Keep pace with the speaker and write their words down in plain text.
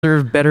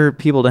They're better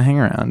people to hang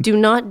around. Do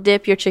not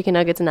dip your chicken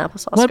nuggets in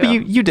applesauce. What? But girl.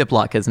 you dip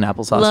latkes in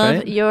applesauce, Love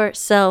right?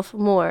 yourself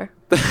more.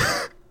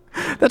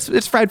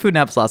 It's fried food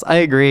and applesauce. I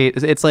agree.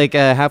 It's like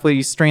halfway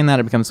you strain that,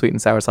 it becomes sweet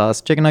and sour sauce.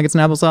 Chicken nuggets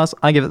and applesauce,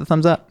 I give it the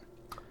thumbs up.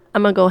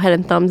 I'm going to go ahead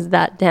and thumbs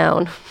that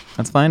down.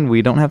 That's fine.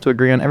 We don't have to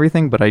agree on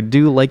everything, but I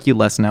do like you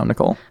less now,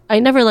 Nicole. I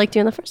never liked you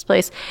in the first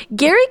place.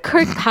 Gary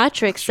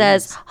Kirkpatrick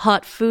says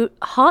hot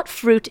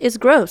fruit is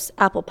gross.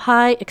 Apple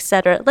pie,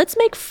 etc. Let's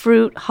make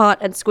fruit hot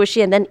and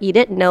squishy and then eat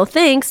it. No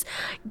thanks.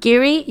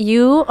 Gary,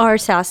 you are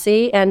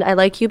sassy and I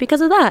like you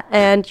because of that.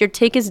 And your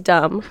take is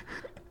dumb.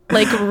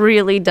 Like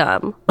really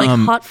dumb. Like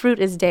hot fruit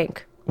is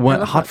dank.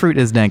 Hot fruit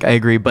is dank, I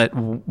agree, but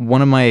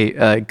one of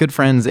my good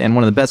friends and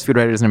one of the best food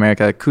writers in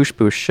America,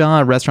 Khushbu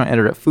Shah, restaurant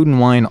editor at Food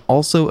and Wine,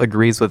 also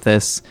agrees with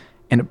this,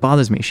 and it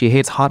bothers me. She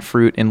hates hot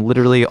fruit in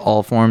literally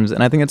all forms,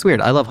 and I think it's weird.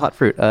 I love hot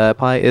fruit.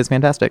 Pie is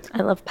fantastic.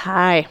 I love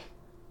pie.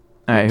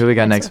 All right, who we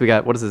got next? We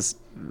got, what is this?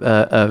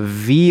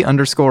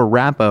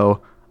 V_Rappo,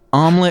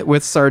 omelet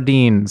with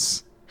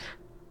sardines.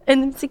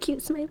 And it's a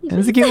cute smiley face. And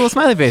it's a cute little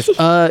smiley face.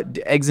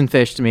 Eggs and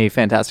fish, to me,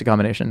 fantastic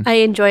combination. I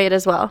enjoy it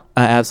as well.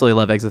 I absolutely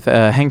love eggs with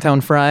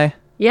Hangtown fry.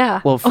 Yeah.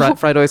 Well,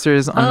 fried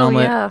oysters on an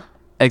omelet. Yeah.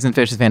 Eggs and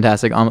fish is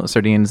fantastic. Omelet with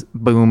sardines.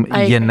 Boom.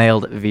 You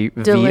nailed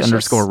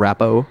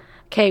V_Rappo.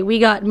 Okay, we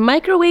got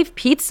microwave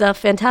pizza.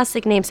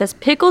 Fantastic name. Says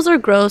pickles are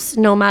gross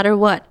no matter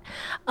what.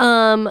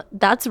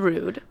 That's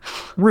rude.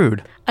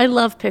 Rude. I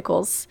love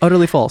pickles.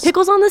 Utterly false.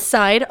 Pickles on the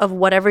side of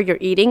whatever you're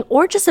eating,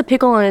 or just a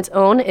pickle on its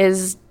own,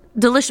 is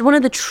delicious. One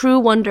of the true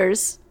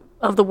wonders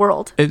of the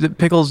world.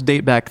 Pickles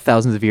date back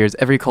thousands of years.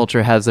 Every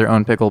culture has their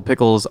own pickle.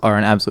 Pickles are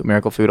an absolute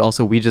miracle food.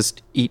 Also, we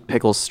just eat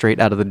pickles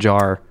straight out of the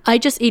jar. I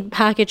just eat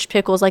packaged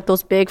pickles, like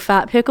those big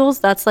fat pickles.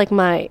 That's like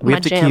my We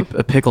have to jam. keep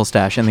a pickle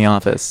stash in the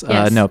office.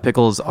 Yes. No,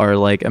 pickles are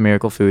like a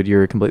miracle food.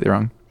 You're completely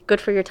wrong. Good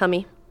for your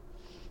tummy.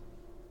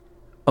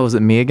 Oh, is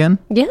it me again?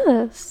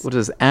 Yes. What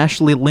is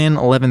Ashley Lynn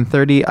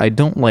 1130? I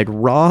don't like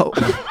raw.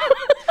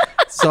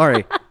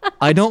 Sorry.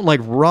 I don't like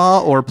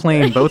raw or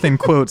plain, both in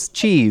quotes,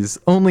 cheese,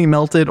 only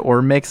melted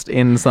or mixed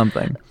in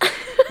something.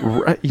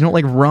 You don't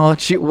like raw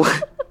cheese?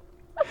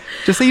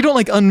 Just say you don't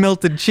like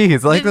unmelted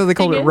cheese. I like that they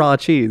call it raw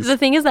cheese. The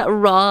thing is that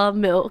raw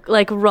milk,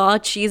 like raw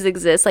cheese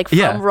exists, like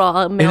from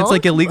raw milk. And it's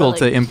like illegal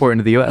to import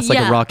into the U.S. Like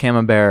a raw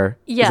camembert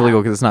is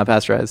illegal because it's not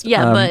pasteurized.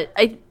 Yeah, but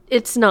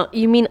it's not.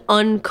 You mean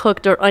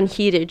uncooked or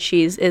unheated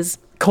cheese is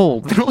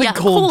cold. They don't like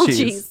cold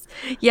cheese.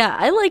 Yeah,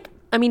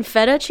 I mean,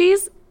 feta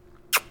cheese.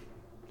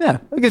 Yeah,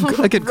 a good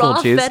Raw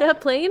cold cheese. feta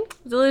plain,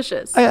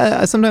 delicious.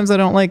 Sometimes I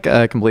don't like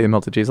completely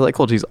melted cheese. I like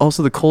cold cheese.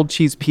 Also, the cold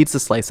cheese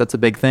pizza slice, that's a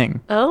big thing.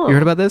 Oh. You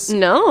heard about this?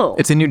 No.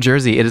 It's in New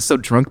Jersey. It is so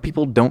drunk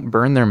people don't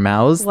burn their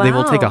mouths. They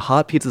will take a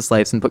hot pizza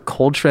slice and put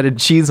cold shredded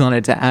cheese on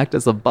it to act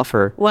as a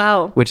buffer.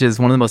 Wow. Which is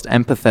one of the most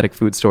empathetic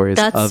food stories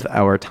of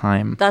our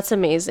time. That's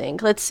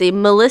amazing. Let's see.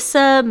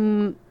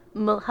 Melissa...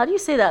 how do you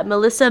say that?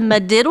 Melissa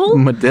Madiddle?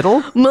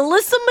 Madiddle?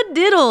 Melissa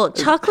Madiddle.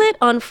 Chocolate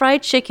on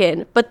fried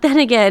chicken. But then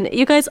again,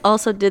 you guys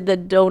also did the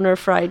donor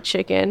fried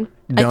chicken.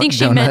 I think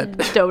she meant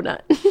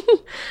donut.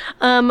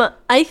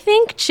 I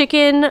think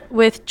chicken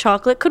with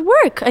chocolate could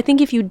work. I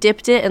think if you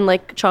dipped it in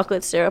like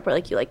chocolate syrup or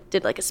like you like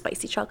did like a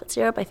spicy chocolate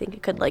syrup, I think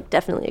it could like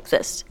definitely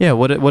exist. Yeah,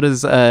 what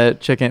is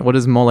chicken? What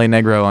is mole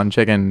negro on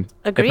chicken?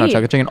 Agreed. If not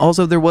chocolate chicken.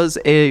 Also, there was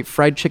a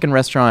fried chicken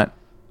restaurant.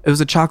 It was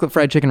a chocolate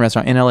fried chicken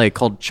restaurant in LA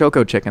called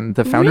Choco Chicken.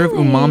 The founder of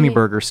Umami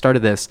Burger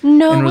started this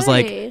and was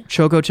like,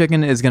 Choco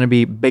Chicken is going to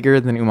be bigger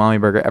than Umami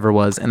Burger ever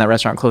was. And that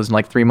restaurant closed in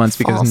like 3 months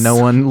because no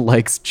one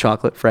likes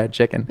chocolate fried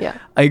chicken. Yeah.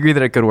 I agree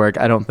that it could work.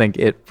 I don't think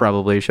it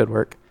probably should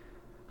work.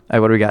 All right,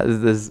 what do we got?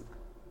 Is this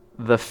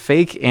the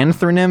fake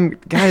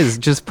anthronym? Guys,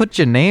 just put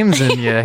your names in, you